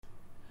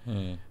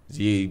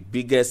The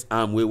biggest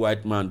harm wey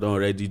white man don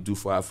already do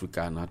for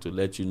Africa na to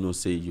let you know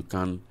say you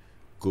can't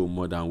go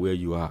more than where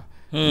you are.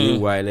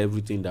 Meanwhile,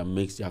 everything that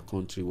makes their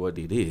country what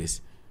it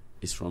is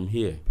from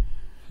here.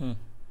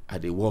 I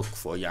dey work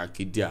for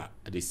Yankee there.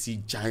 I dey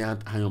see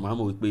giant iron.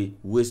 Mama we pay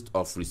waste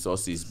of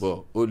resources,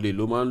 but ole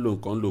lo man lo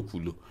nkan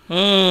lokulo.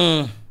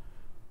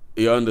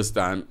 You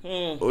understand?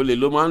 Ole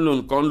lo man lo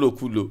nkan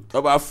lokulo.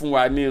 Tó bá fún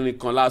wa ní irin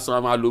kan lásán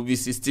a máa lò bí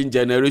 16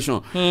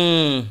 generation.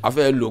 A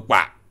fẹ́ lò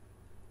pa.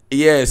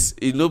 Yes,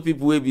 you know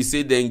people wey be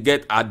say dem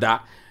get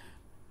ada.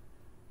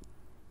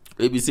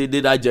 Wey be say dey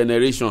that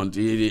generation,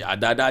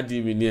 ada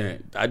daddy mi ni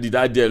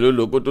daddy lo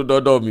lo ko to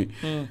dodo mi.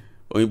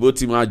 Òyìnbó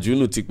ti máa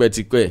junu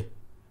tipẹ́tipẹ́.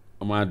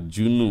 Ọmọ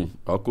junu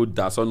ọkọ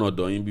da sọ́nà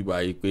ọ̀dọ̀ yín bí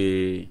báyìí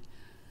pé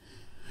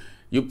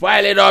you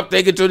pile it up,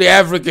 take it to the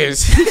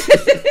Africans.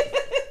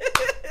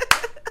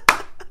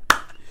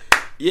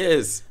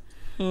 Yes.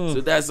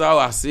 So that's how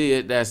I see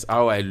it. That's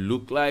how I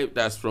look like.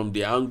 That's from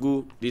the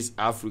angle. This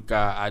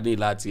Africa, I need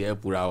láti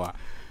help our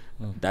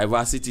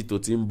diversity to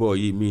timbo.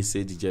 It means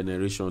say the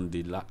generation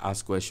they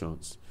ask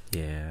questions.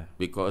 Yeah.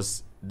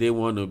 Because they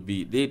want to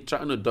be, they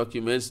trying to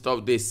document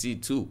stuff they see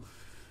too.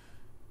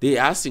 They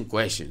asking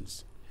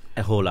questions.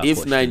 A whole lot.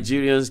 If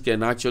Nigerians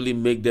can actually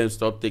make them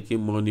stop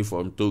taking money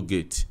from toll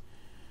gate,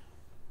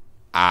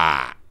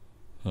 and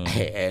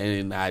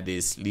I dey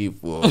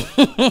sleep.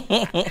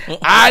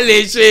 A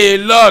lè ṣe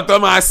lọ tó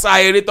máa sá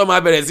eré tó máa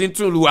bẹ̀rẹ̀ sí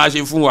tún lu wa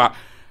ṣe fún wa.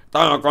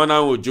 Táwọn kan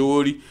náà ò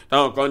jówó rí,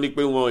 táwọn kan ní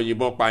pé wọn ò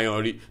yìnbọn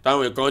pààyàn rí,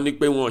 táwọn kan ní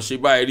pé wọn ò ṣe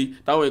báyìí rí,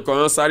 táwọn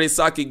kan sáré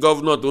sáàkì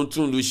gọ́vnọ̀ tó ń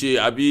tún lu ṣe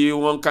àbí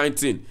one kind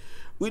thing.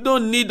 We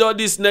don't need all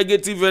this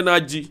negative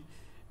energy.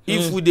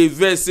 If we dey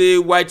vex say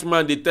white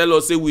man dey tell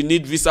us say we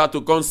need visa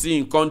to come see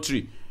in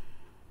country,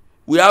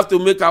 we have to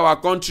make our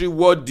country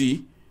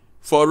worthy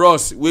for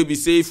us. We be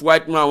say if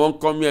white man wan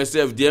come here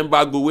sef, the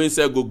embargo wey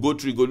sef go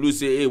through go look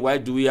say, hey, why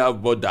do we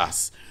have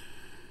borders?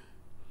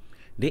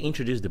 They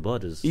introduced the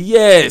borders.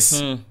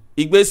 Yes.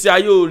 Ìgbésí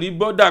ayé ò rí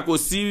border, kò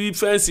sí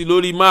fẹ́ǹsì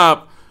lórí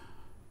map.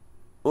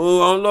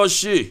 Ọ̀n lọ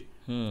ṣe.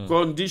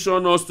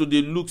 Condition us to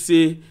dey look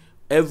say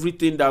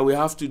everything that we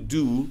have to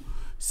do,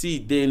 see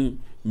then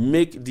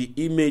make the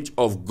image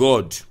of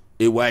God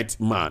a white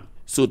man.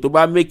 So to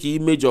ba make the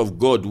image of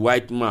God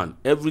white man,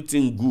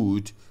 everything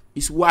good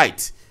is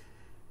white.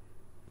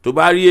 To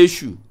bá rí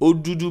èṣù ó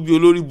dúdú bí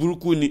olórí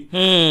burúkú ni.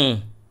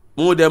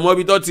 Mo dẹ̀ mọ̀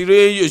bí tó ti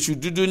rí èṣù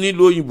dúdú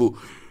nílùú òyìnbó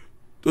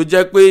tó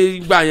jẹ́ pé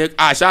ìgbà yẹn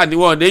àṣà ni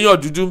wọ́n déyàn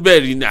dúdú ń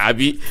bẹ̀rì ní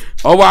àbí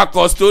ọwọ́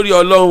akọ sítórì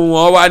ọlọ́run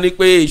wọn wá ní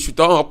pé èṣù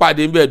tó hàn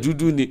pàdé ń bẹ̀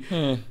dúdú ni.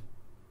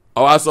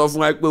 Ọwọ́ sọ fún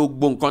wa pé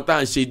gbogbo nǹkan tá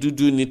à ń ṣe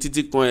dúdú ni,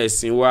 títí kan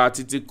ẹ̀sìn wa,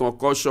 títí kan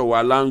culture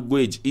wa,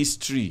 language,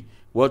 history,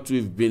 what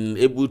we've been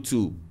able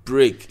to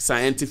break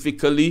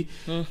scientifically,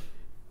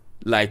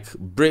 like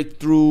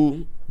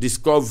breakthrough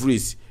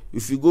discoveries.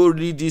 If you go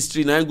read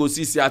history na go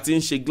see say àti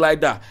ń ṣe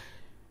glider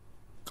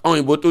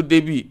òyìnbó tó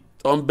débì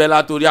tó ń bẹ́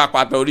látorí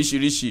àpáta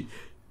oríṣiríṣi.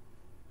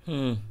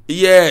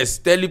 Yes,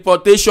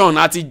 teleportation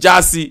àti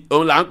jásí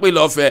òun là ń pè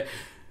lọ́fẹ̀ẹ́.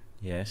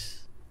 Yes.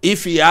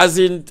 If it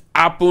hasn't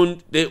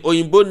happened, the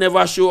Oyinbo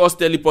never show us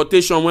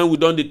teleportation when we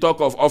don dey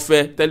talk of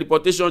Ofe.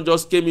 Teleportation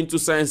just came into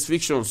science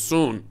fiction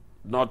soon,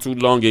 not too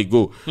long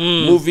ago.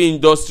 Movie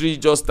industry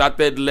just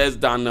started less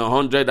than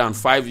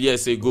 105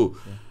 years ago.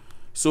 Yeah.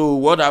 So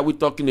what are we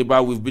talking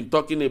about? We've been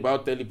talking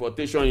about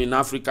teleportation in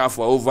Africa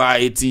for over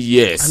 80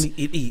 years. And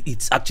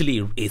it's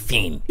actually a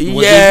thing. It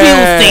was a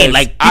real thing.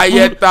 Like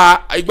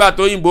Ayeta, ìgbà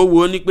tó Oyinbo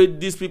wo ni pé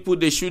these people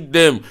they shoot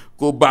them,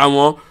 kò bá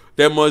wọn.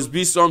 There must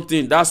be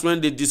something. That's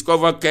when they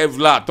discover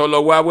Kevlar.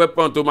 Tolowa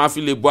weapon to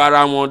mafile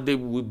boara. They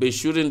will be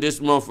shooting these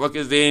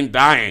motherfuckers. They ain't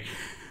dying.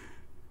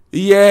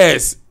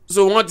 Yes.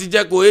 So what did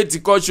you go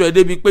hate culture?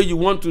 They be pay you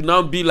want to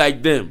now be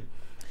like them.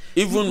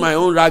 Even my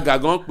own raga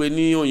gon pe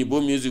ni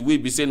oyinbo music we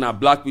be saying na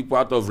black people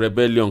out of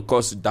rebellion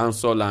cause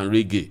dancehall and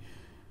reggae.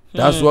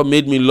 That's what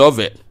made me love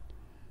it.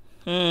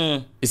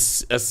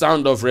 It's a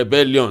sound of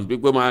rebellion.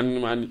 People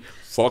man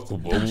fuck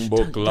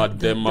bombo clad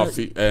them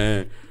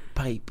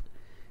pipe.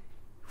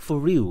 For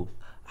real,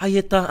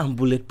 Ayeta and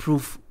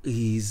Bulletproof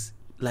is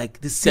like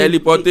the same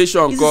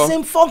teleportation. It's the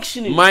same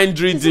functioning. Mind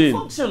reading.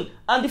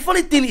 And the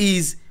funny thing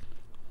is,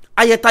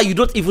 Ayeta, you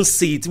don't even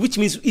see it, which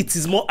means it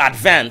is more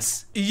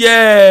advanced.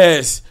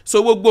 Yes.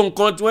 So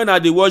when I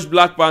dey watch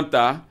Black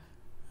Panther,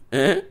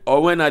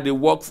 or when I dey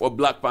work for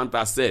Black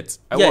Panther set,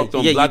 I worked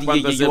on Black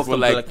Panther set for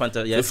like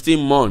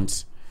 15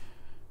 months.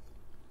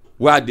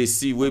 Where they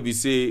see, where we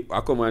say,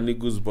 I come and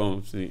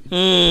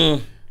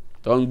goosebumps.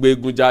 Tó ń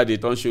gbégun jáde,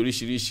 tó ń ṣe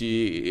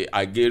oríṣiríṣi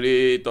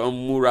àgèrè, tó ń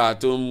múra,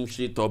 tó ń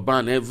ṣe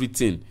turban,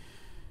 everything.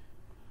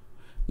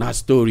 Na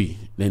story,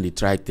 then they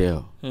try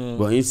tell.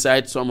 But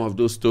inside some of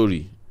those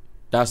stories,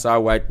 that's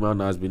how white man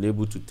has been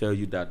able to tell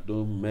you that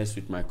don't mess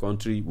with my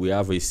country. We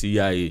have a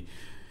CIA.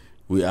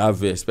 We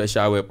have a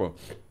special weapon.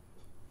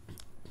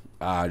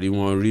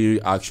 Wọ́n rí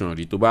action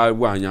rí tó bá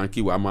wà yankee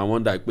wà máa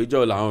wọ́n dà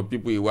péjọ́ làwọn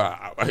people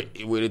ìwà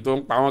ìwèrè tó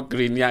ń pa wọ́n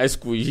kiri ní high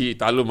school yìí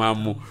ta ló máa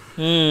mú.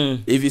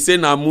 If you say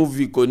na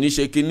movie kò ní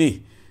ṣe kíní.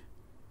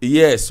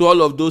 Yes, so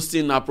all of those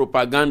things na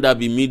propaganda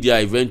be media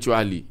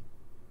eventually.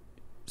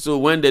 So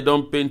when they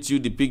don't paint you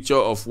the picture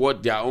of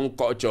what their own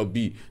culture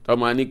be, tó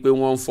máa ní pé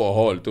one for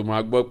all, tó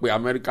máa gbọ́ pé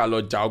America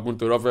lọ ja ogun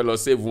tó rọ́fẹ́ lọ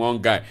save one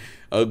guy,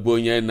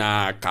 ọgbọ́n yẹn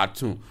na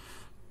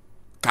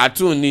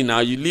cartoon ni now,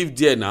 you live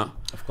there now.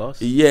 Of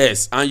course.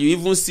 Yes, and you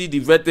even see the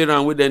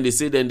veteran wey then they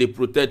say then they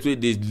protect wey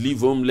they live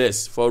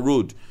homeless for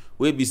road.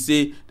 Wey be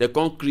say they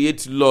can't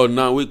create law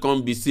now, we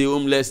can't be say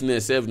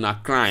homelessness sef na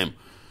crime.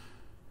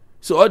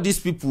 So all these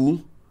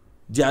people,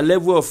 their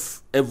level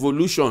of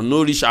evolution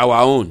no reach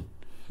our own.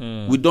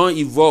 We don't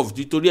evolve.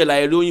 Nítorí ẹ̀ la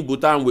eré òyìnbó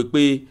tá à ń wé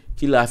pé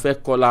kí la fẹ́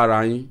kọ́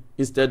lára yín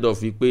instead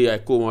of pé ẹ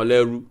kó wọn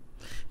lẹ́rú.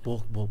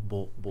 But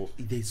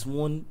there's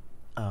one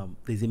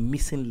there's a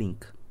missing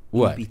link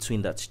What?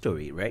 between that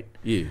story, right?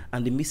 Yeah.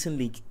 And the missing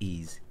link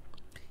is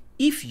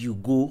if you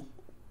go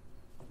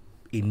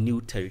a new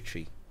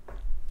territory,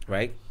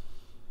 right?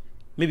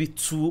 Maybe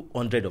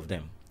 200 of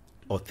them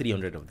or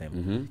 300 of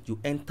them, you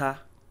enter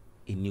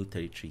a new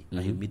territory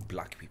and you meet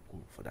black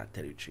people for that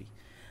territory.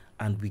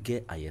 And we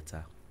get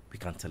Ayeta, we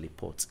can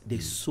teleport.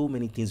 There's so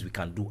many things we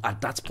can do at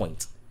that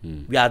point.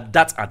 We are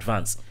that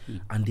advanced,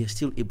 and they're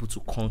still able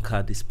to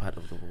conquer this part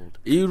of the world.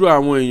 Irú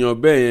àwọn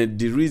èèyàn bẹ́ẹ̀ yẹn,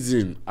 the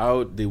reason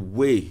how the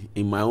way,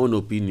 in my own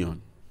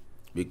opinion,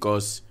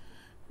 because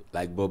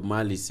like Bob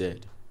Marley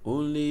said,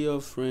 only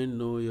your friend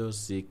know your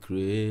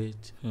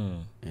secret,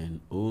 and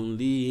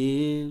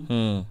only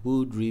him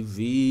would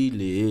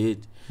reveal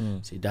it.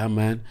 Say that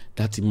man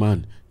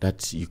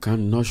that you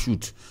cannot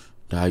shoot,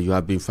 that you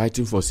have been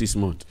fighting for 6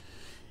 months,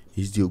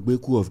 is the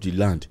Ogbeku of the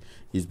land.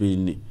 He's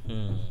been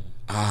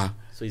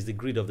So it's the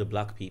greed of the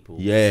black people.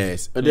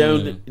 Yes, and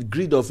then the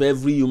greed of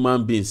every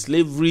human being.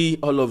 Slavery,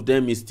 all of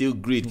them is still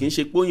greed. Kì í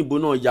ṣe pé òyìnbó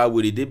náà ya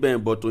wèrè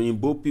débẹ̀, but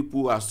òyìnbó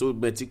people are so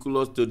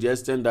meticulous to the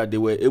extent that they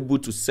were able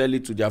to sell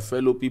it to their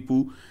fellow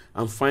people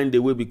and find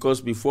a way,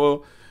 because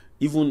before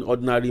even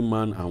ordinary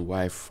man and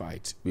wife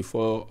fight,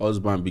 before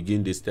husband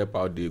begin they step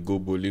out, they go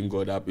bullying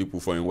other people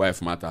for him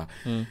wife matter.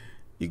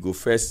 He go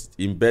first,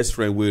 him best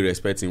friend will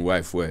respect him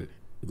wife well.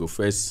 He go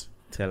first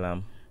Tell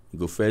him. He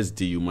go first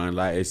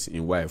dehumanize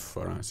him wife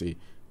for am, say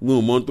no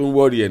man, don't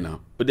worry now.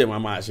 But then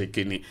mama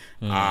shekini.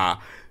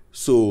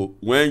 So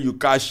when you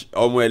catch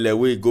omo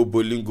elewe go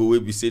bowling go, we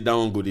be say that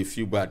one go dey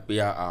feel bad.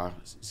 But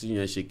see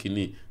you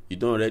shekini, you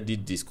don't already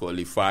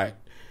disqualify,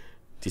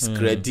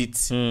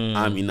 discredit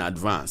in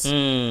advance.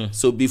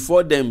 So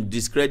before them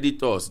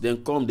discredit us,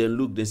 then come, then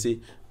look, they say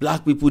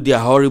black people, they are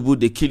horrible,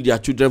 they kill their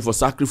children for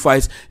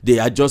sacrifice, they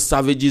are just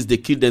savages, they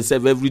kill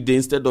themselves every day.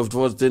 Instead of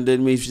us, then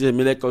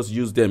let us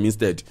use them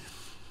instead.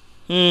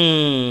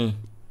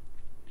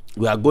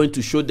 We are going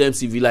to show them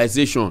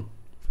civilization.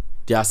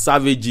 They are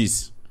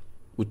savages.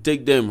 We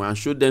take them and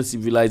show them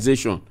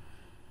civilization.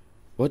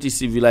 What is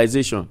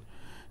civilization?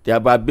 They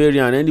are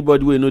barbarian.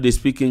 Anybody who know they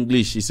speak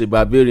English is a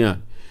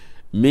barbarian.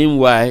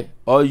 Meanwhile,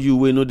 all you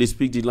will know they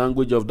speak the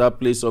language of that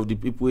place of the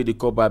people who they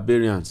call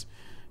barbarians.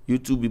 You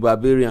too be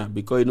barbarian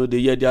because you know they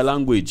hear their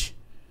language.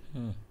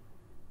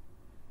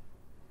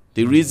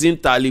 The reason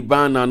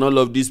Taliban and all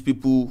of these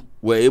people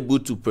were able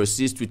to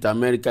persist with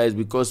America is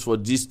because for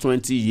these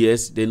 20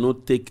 years, they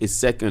don't take a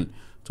second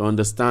to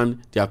understand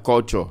their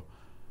culture,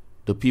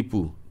 the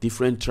people,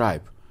 different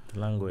tribe. The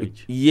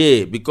language.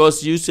 Yeah,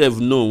 because you self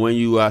know when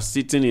you are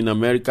sitting in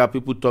America,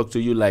 people talk to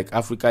you like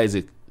Africa is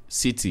a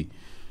city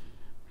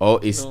or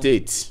a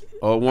state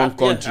or one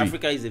country. Yeah,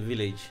 Africa is a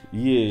village.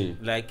 Yeah.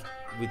 Like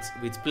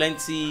with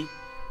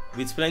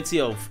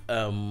plenty of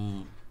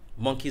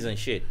monkeys and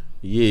shit.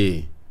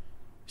 Yeah.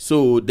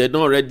 So they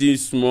don't already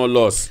small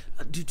us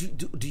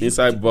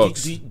inside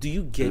box. Do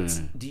you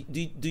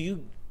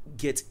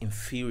get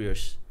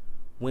inferiors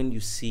when you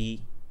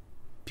see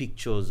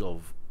pictures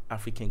of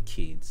African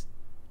kids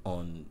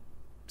on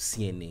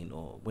CNN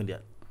or when they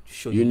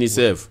show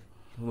UNICEF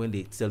when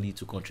they tell you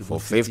to contribute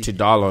for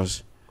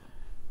 $50,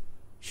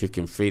 you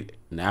can feed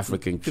an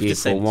African kid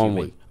for 1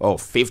 week.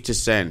 50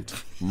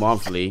 cents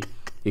monthly.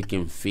 You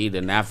can feed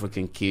an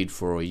African kid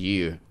for a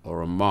year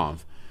or a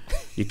month.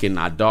 You can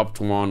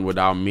adopt one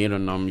without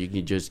meeting them. You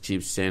can just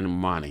keep sending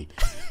money.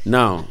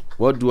 Now,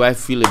 what do I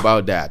feel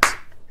about that?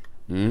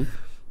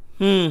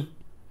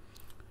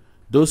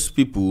 Those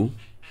people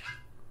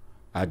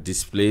are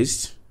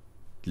displaced,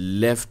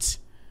 left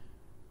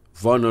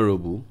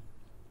vulnerable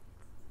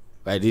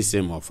by these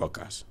same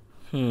motherfuckers.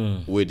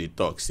 Where they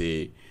talk,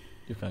 say,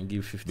 you can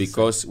give 50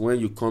 because when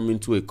you come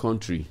into a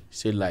country,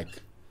 say like,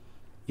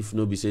 if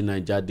no be say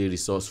Niger, they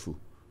resourceful.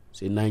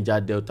 Say Niger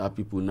Delta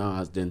people now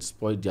has then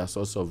spoiled their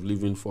source of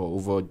living for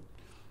over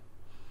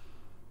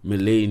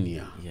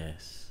millennia.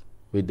 Yes.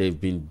 Where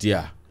they've been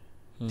there.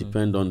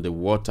 Depend on the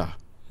water.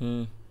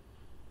 And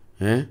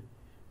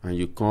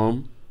you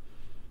come,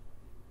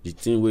 the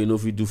thing we know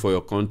if you do for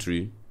your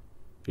country.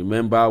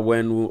 Remember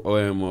when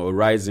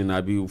Rising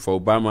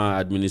for Obama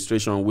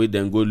administration, we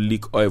then go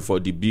leak oil for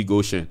the big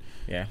ocean.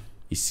 Yeah.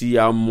 You see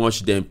how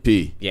much them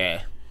pay.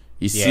 Yeah.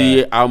 You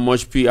see how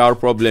much PR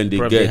problem they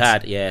Probably get.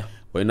 had, yeah.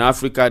 But in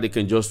Africa, they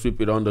can just sweep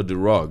it under the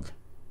rug.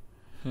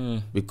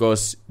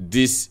 Because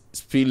this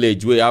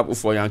spillage way happen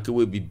for Yankee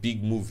will be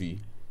big movie.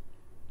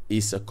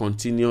 is a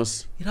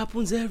continuous. It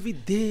happens every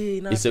day.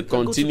 In It's a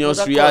Africa.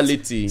 continuous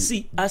reality.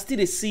 See, I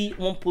still see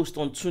one post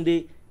on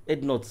Tunde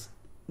Ednot.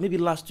 Maybe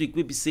last week,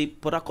 maybe say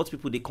Port Harcourt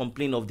people they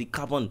complain of the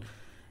carbon.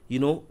 You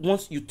know,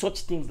 once you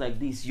touch things like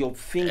this, your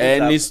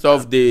fingers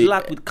are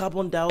black with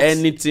carbon dioxide.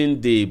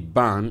 Anything they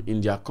ban in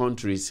their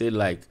country, say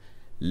like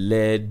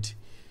lead-based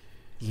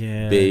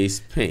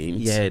paint.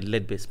 Yeah,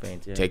 lead-based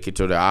paint. Yeah. Take it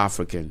to the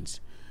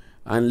Africans,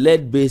 and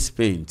lead-based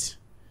paint.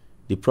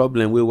 The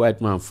problem we white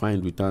man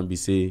find with them be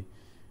say,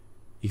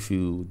 if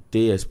you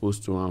stay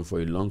exposed to them for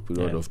a long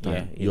period of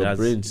time, your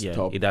brain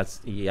stop. It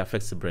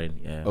affects the brain.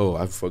 Yeah. Oh,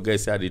 I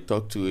forget how they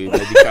talk to a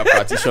medical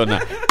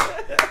practitioner.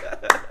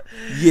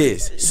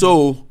 Yes,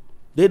 so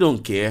they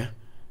don't care.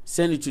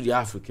 Send it to the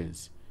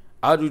Africans.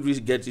 How did we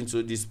get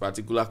into this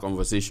particular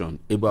conversation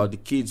about the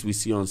kids we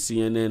see on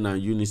CNN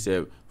and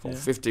UNICEF for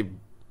 50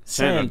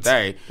 cents a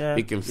day?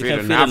 You can feed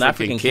an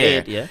African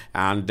kid,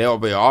 and they'll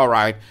be all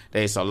right.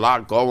 There's a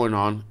lot going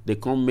on. They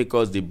can't make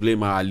us they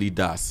blame our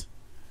leaders.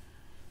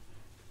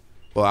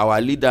 But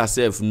our leaders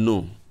self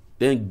no.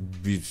 Then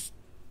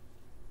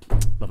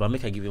Baba,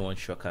 make I give you one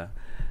shocker.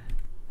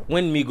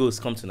 When Migos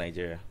come to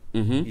Nigeria,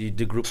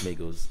 the group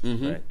Migos,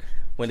 right?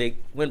 When they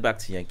went back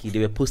to Yankee, they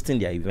were posting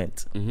their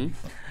event.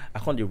 I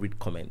can't read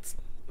comments,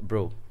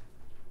 bro.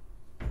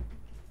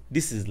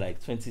 This is like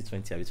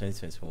 2020 or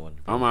 2021.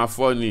 I'm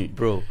funny,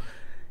 bro.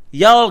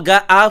 Y'all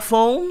got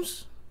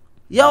iPhones?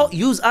 Y'all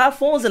use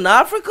iPhones in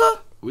Africa?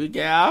 We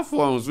got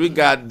iPhones. We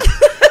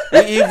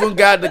even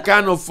got the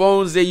kind of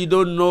phones that you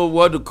don't know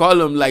what to call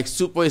them, like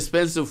super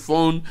expensive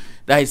phone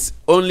that is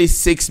only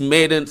 6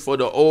 made for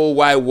the whole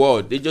wide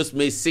world. They just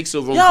made 6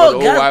 of them for the whole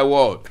wide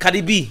world.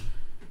 Cardi B.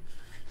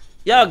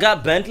 Y'all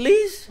got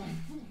Bentleys?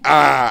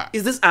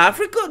 Is this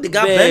Africa? They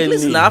got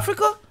Bentleys in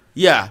Africa?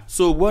 Yeah.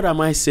 So what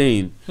am I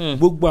saying?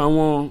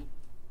 Bugba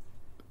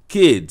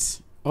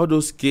kids, all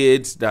those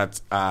kids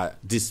that are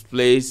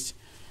displaced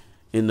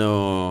in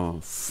a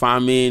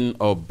famine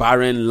or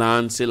barren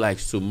land, say like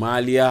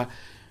Somalia,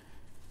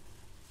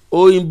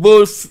 in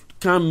both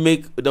can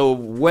make the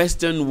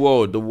Western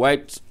world, the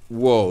white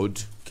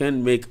world,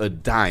 can make a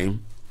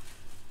dime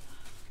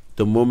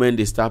the moment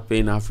they start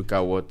paying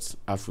Africa what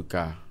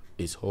Africa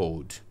is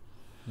owed.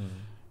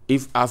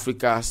 If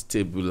Africa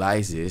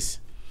stabilizes,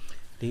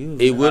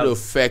 it will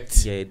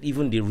affect. Yeah,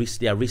 even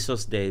their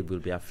resource there will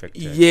be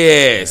affected.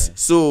 Yes,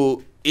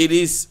 so it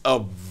is a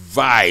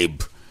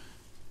vibe.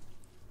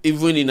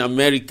 Even in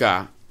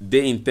America,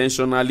 they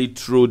intentionally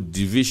throw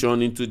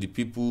division into the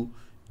people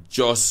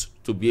just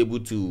to be able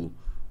to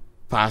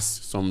pass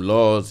some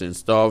laws and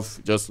stuff.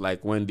 Just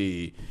like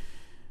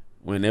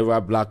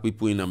whenever black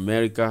people in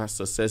America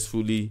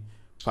successfully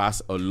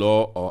pass a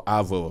law or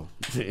have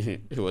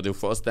it was the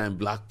first time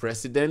black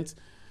president,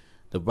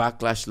 the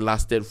backlash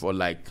lasted for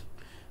like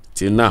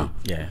till now.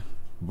 Yeah.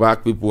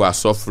 Black people are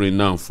suffering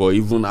now for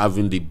even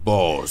having the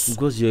balls.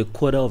 Because you're a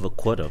quarter of a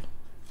quarter,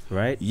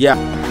 right? Yeah.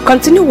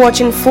 Continue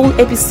watching full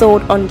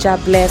episode on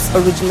Jabless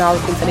Original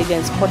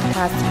Intelligence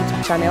Podcast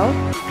YouTube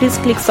channel. Please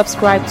click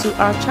subscribe to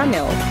our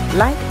channel,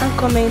 like and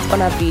comment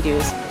on our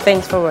videos.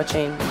 Thanks for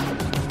watching.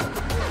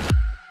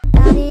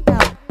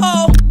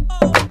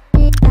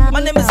 My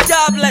name is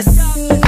Jobless.